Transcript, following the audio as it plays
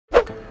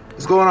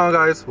What's going on,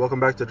 guys? Welcome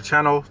back to the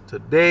channel.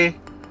 Today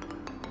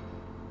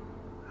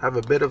I have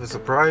a bit of a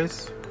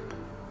surprise.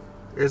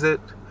 Is it?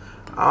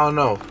 I don't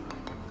know.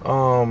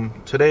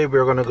 Today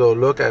we're gonna go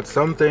look at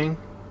something,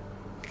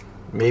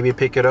 maybe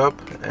pick it up,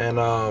 and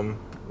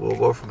we'll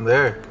go from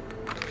there.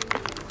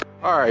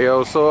 All right,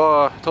 yo,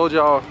 so I told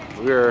y'all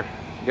we're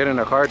getting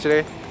a car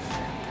today.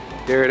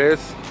 Here it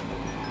is,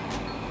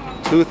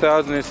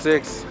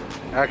 2006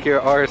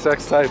 Acura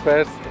Rsx Type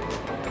S.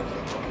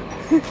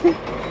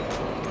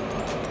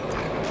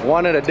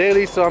 Wanted a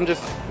daily, so I'm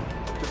just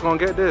gonna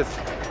get this.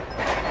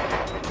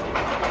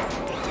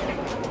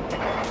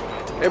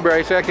 Hey bro,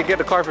 you said I could get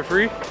the car for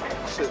free?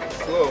 Shit's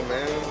slow,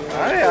 man.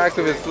 I ain't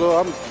asking if it's slow.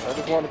 I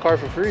just want the car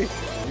for free.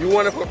 You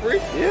want it for free?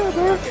 Yeah,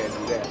 bro. I can't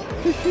do that.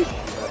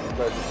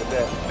 For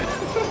that.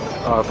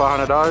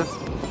 $500.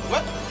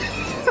 What?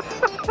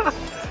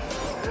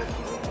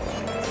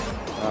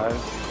 Alright.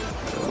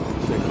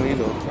 Shit clean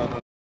though.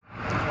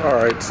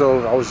 Alright,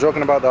 so I was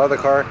joking about the other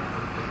car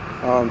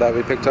that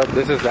we picked up.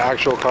 This is the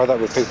actual car that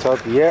we picked up.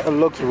 Yeah, it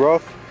looks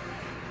rough,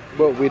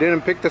 but we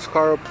didn't pick this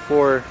car up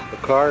for the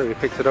car. We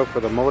picked it up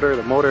for the motor.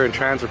 The motor and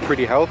trans are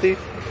pretty healthy.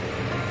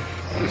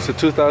 It's a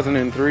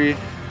 2003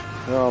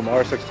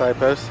 Rsx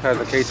Type S. Has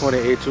a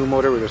K20 A2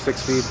 motor with a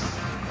 6-speed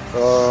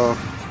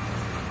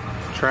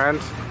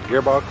trans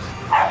gearbox.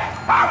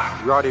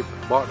 We already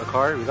bought the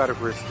car. We got it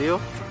for a steal,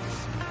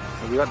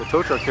 and we got the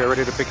tow truck here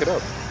ready to pick it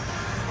up.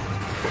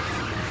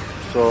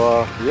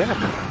 So yeah,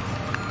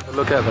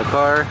 look at the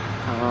car.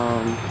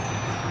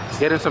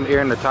 Getting some air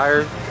in the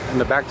tire, in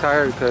the back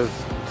tire, because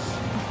it's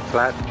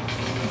flat.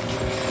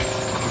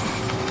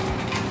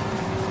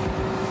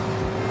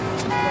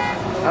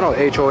 I know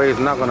HOA is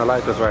not gonna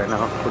like us right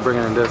now for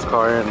bringing in this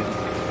car in,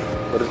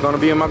 but it's gonna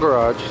be in my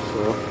garage,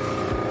 so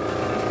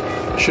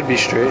it should be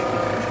straight.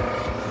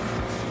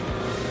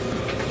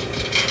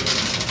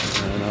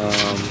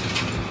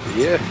 And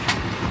yeah,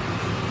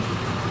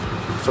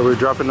 so we're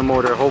dropping the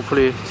motor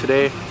hopefully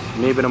today,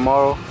 maybe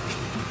tomorrow,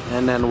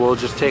 and then we'll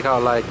just take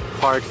out like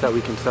parts that we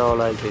can sell,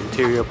 like the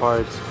interior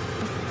parts.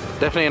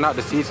 Definitely not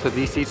the seats, because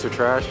these seats are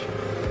trash,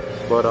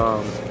 but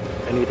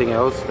anything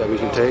else that we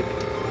can take.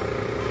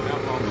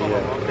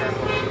 Yeah.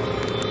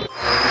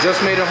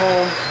 Just made it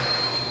home,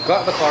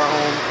 got the car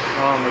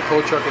home. The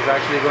tow truck is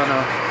actually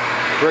gonna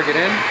bring it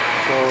in,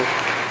 so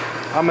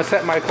I'm gonna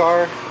set my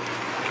car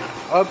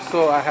up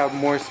so I have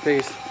more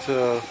space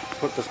to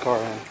put this car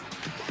in.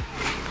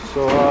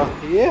 So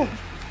yeah.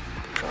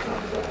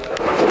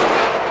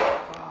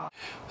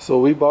 So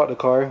we bought the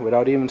car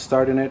without even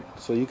starting it.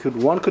 So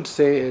one could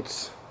say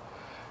it's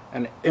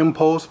an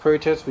impulse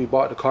purchase. We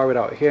bought the car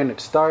without hearing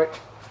it start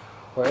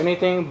or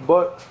anything,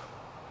 but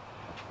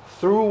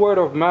through word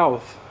of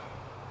mouth,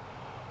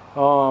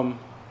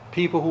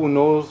 people who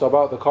knows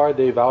about the car,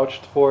 they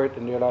vouched for it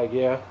and they're like,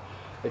 yeah,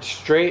 it's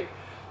straight.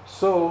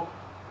 So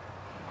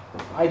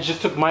I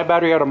just took my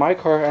battery out of my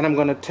car and I'm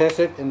gonna test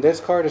it in this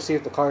car to see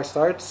if the car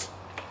starts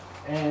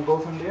and go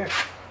from there.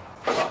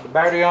 The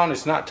battery on,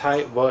 it's not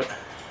tight, but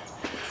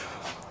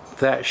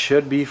that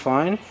should be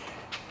fine.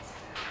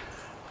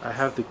 I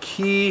have the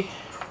key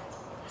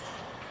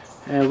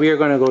and we are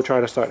gonna go try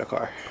to start the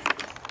car.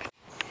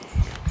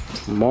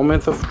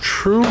 Moment of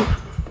truth.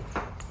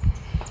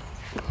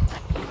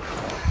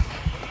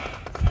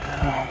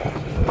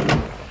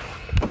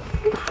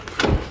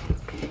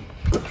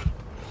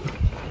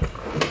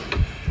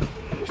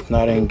 It's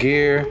not in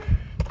gear.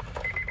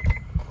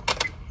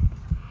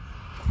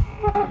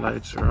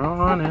 Lights are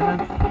on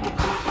and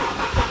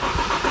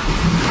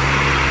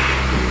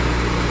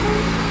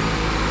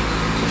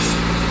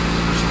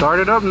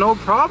started up, no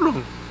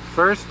problem.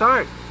 First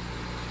start.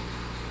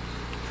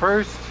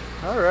 First,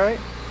 all right.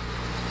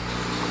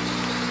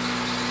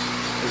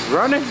 It's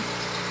running.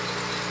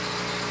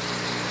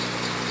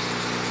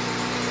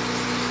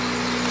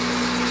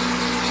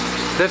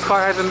 This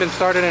car hasn't been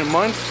started in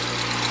months.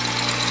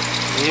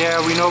 Yeah,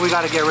 we know we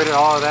got to get rid of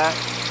all of that.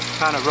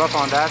 Kind of rough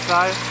on that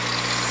side.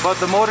 But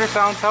the motor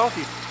sounds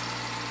healthy.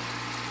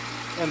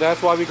 And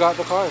that's why we got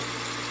the car.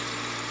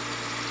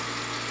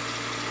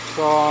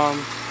 So,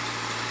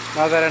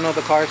 now that I know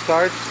the car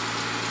starts,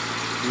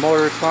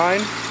 motor is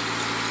fine,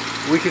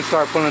 we can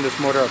start pulling this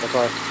motor out the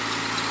car.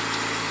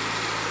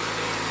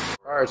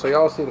 Alright, so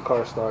y'all see the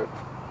car start.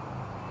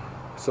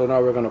 So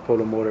now we're gonna pull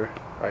the motor,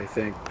 I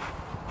think.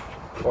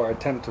 Or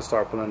attempt to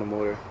start pulling the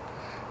motor.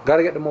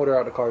 Gotta get the motor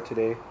out of the car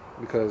today,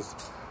 because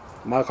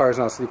my car is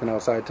not sleeping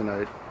outside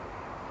tonight.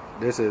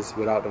 This is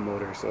without the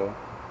motor, so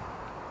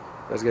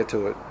let's get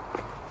to it.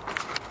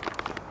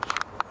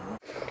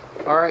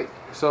 Alright,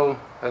 so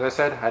as I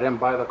said, I didn't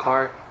buy the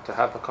car to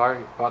have the car.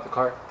 I bought the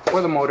car for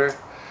the motor,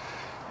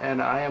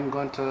 and I am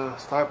going to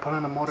start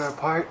pulling the motor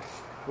apart.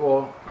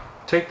 Well,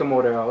 take the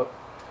motor out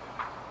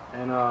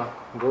and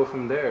go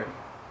from there.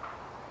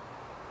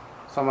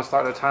 So I'm gonna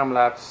start the time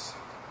lapse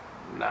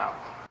now.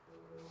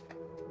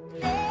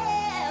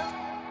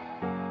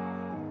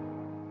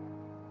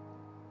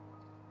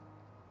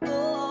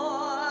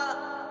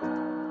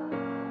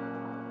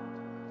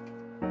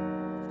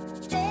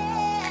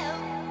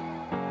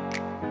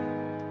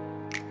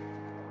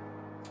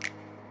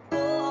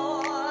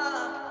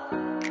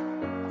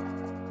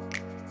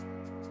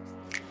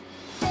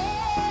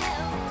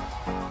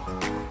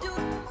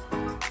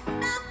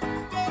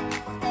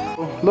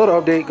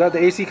 little update. Got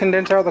the AC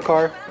condenser out of the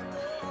car.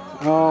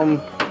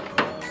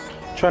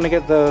 Trying to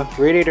get the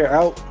radiator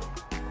out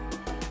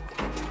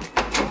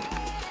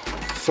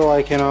so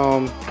I can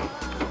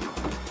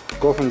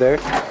go from there.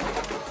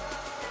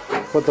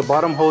 But the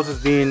bottom hose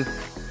is being,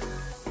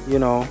 you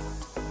know,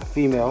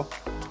 female.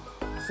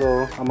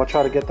 So I'm gonna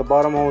try to get the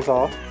bottom hose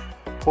off,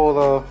 pull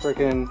the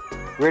freaking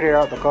radiator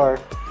out the car,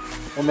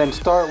 and then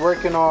start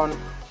working on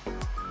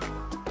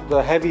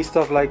the heavy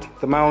stuff like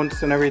the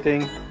mounts and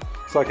everything,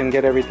 so I can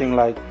get everything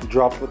like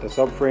dropped with the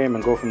subframe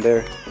and go from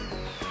there.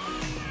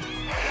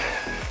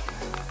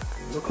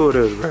 Look who it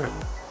is, bro.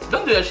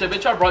 Don't do that shit,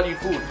 bitch. I brought you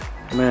food.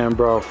 Man,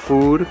 bro,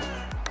 food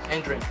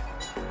and drink.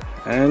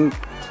 And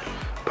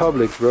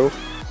Publix, bro.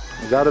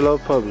 You gotta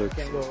love Publix.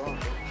 Can't go wrong,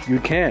 bro. You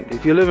can't.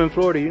 If you live in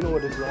Florida, you know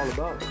what this is all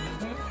about.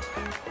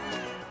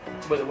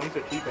 But the wings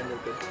are cheap and they're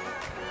good.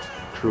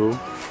 True.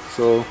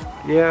 So,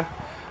 yeah.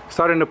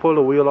 Starting to pull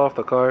the wheel off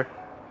the car.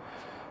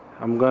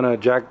 I'm gonna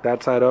jack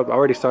that side up. I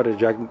already started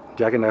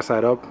jacking that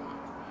side up.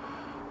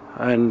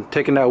 And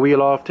taking that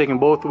wheel off, taking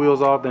both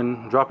wheels off,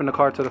 then dropping the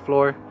car to the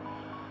floor.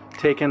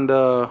 Taking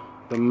the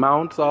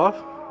mounts off.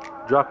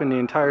 Dropping the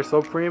entire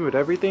subframe with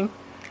everything.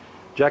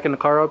 Jacking the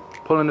car up,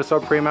 pulling the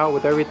subframe out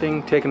with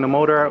everything, taking the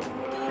motor out,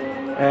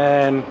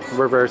 and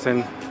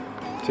reversing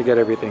to get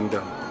everything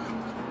done.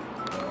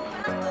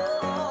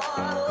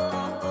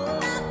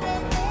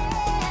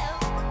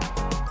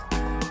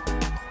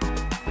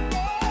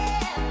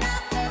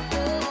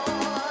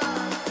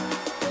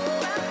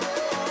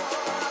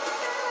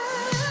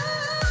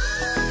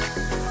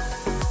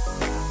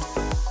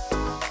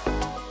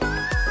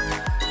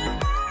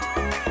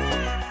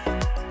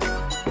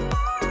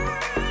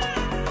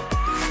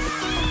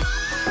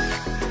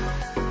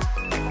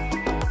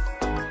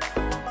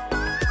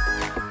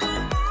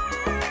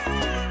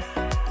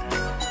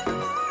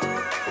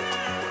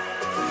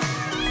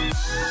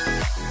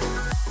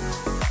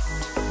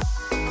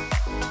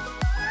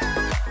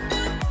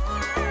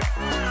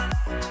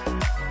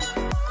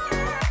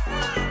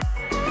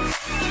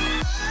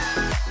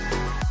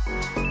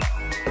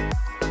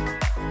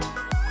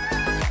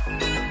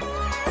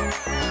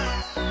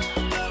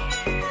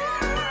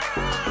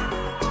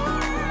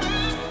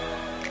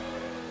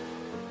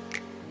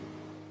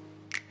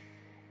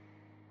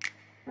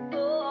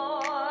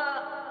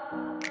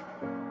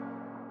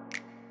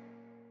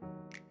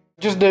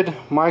 Just did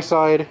my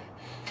side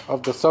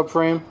of the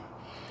subframe.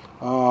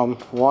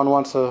 Juan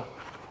wants to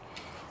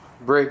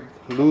break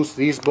loose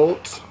these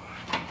bolts.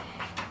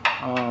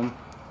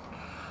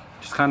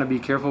 Just kind of be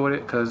careful with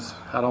it because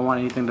I don't want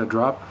anything to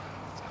drop.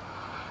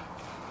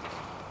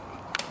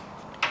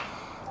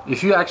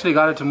 If you actually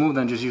got it to move,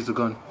 then just use the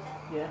gun.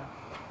 Yeah.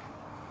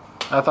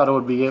 I thought it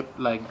would be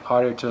like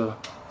harder to,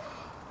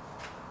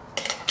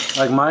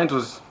 like mine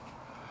was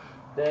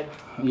dead.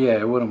 Yeah,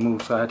 it wouldn't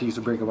move, so I had to use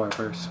the breaker bar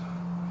first.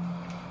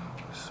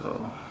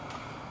 So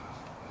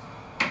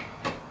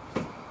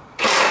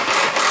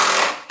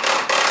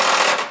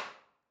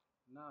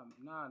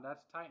nah,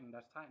 that's tightened.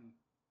 That's tightened.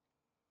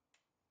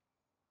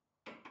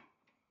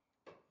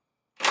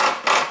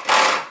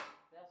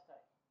 That's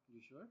tight.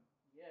 You sure?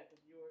 Yeah,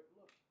 because you were,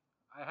 look.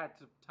 I had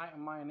to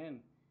tighten mine in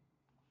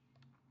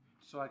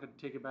so I could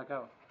take it back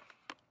out.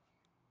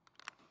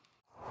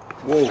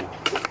 Whoa.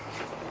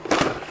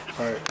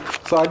 Alright.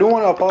 So I do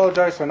want to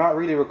apologize for not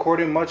really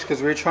recording much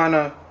because we're trying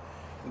to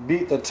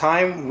beat the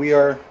time. We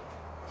are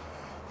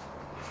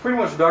pretty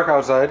much dark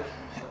outside.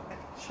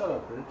 Shut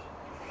up, bitch.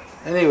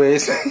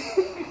 Anyways.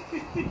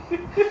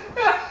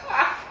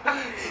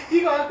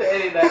 You gonna have to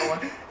edit that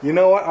one. You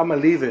know what? I'm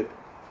gonna leave it.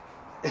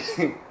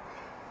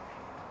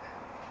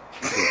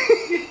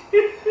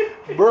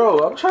 Bro,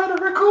 I'm trying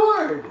to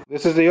record.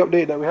 This is the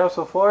update that we have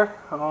so far.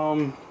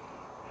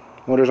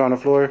 Motor's on the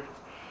floor.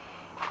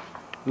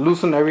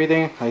 Loosen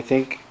everything. I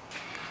think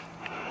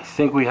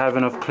we have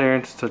enough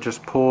clearance to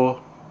just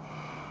pull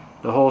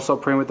the whole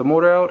subframe with the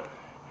motor out,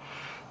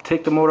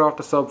 take the motor off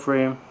the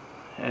subframe,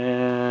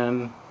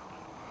 and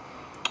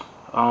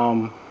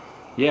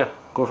yeah,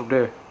 go from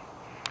there.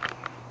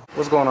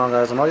 What's going on,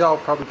 guys? I know y'all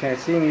probably can't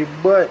see me,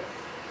 but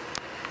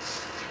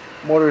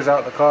motor's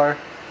out the car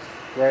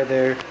right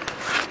there.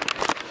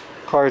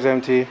 Car's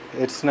empty.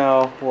 It's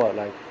now what,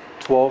 like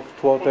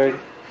 12:30?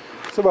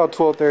 It's about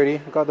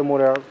 12:30. I got the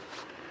motor out.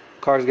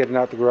 Car's getting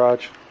out the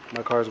garage.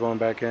 My car's going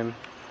back in.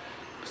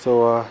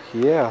 So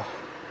yeah,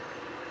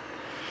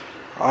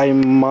 I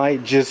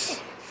might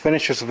just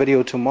finish this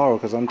video tomorrow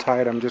because I'm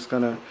tired. I'm just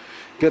gonna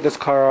get this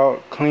car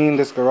out, clean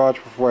this garage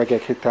before I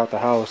get kicked out the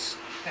house.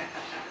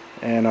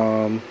 And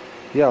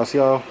yeah, I'll see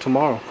y'all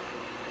tomorrow.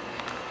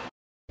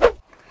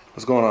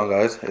 What's going on,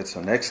 guys? It's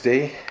the next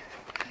day.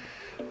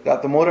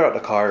 Got the motor out the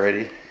car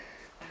already,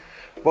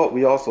 but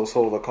we also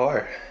sold the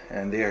car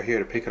and they are here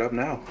to pick it up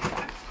now.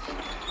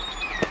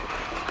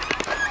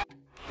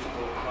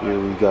 Here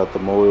we got the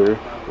motor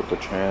with the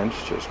trans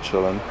just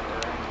chilling.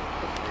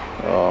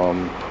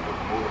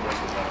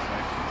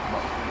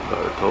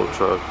 The tow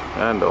truck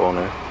and the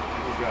owner.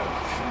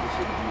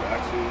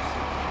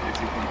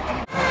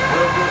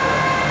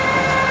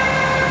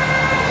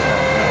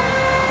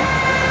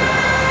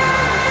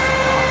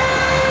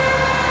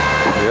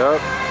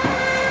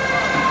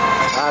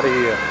 out of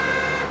here.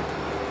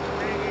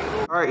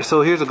 Alright,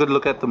 so here's a good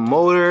look at the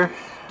motor.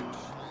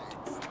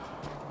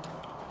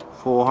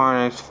 Full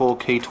harness, full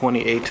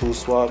K20 A2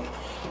 swap.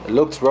 It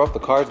looks rough, the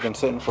car's been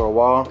sitting for a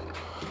while.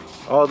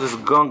 All this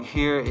gunk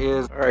here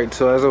is... Alright,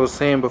 so as I was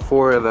saying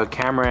before, the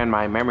camera and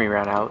my memory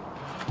ran out.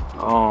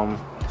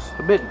 It's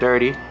a bit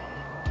dirty.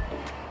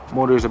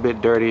 Motor's a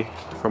bit dirty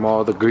from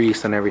all the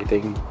grease and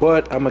everything.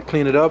 But I'm gonna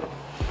clean it up.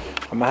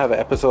 I'm gonna have an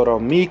episode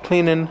on me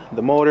cleaning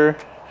the motor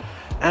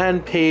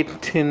and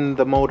painting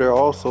the motor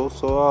also.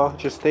 So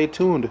just stay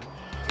tuned.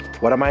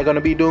 What am I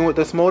gonna be doing with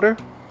this motor?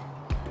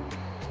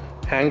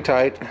 Hang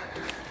tight.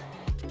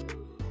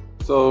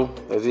 So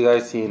as you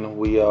guys seen,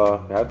 we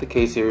have the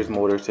K series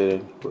motor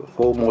sitting,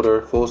 full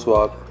motor, full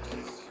swap.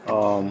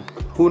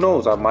 Who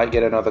knows, I might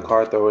get another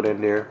car, throw it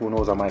in there. Who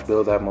knows, I might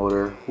build that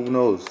motor. Who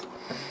knows?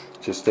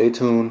 Just stay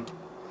tuned,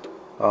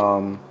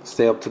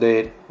 stay up to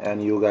date,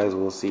 and you guys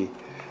will see.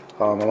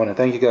 I want to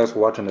thank you guys for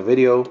watching the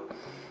video.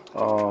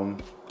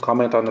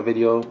 Comment on the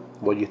video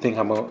what you think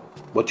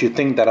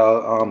that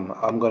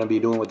I'm gonna be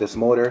doing with this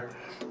motor.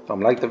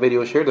 Like the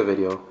video, share the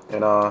video,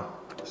 and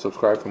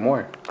subscribe for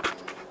more.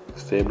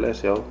 Stay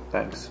blessed, yo.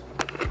 Thanks.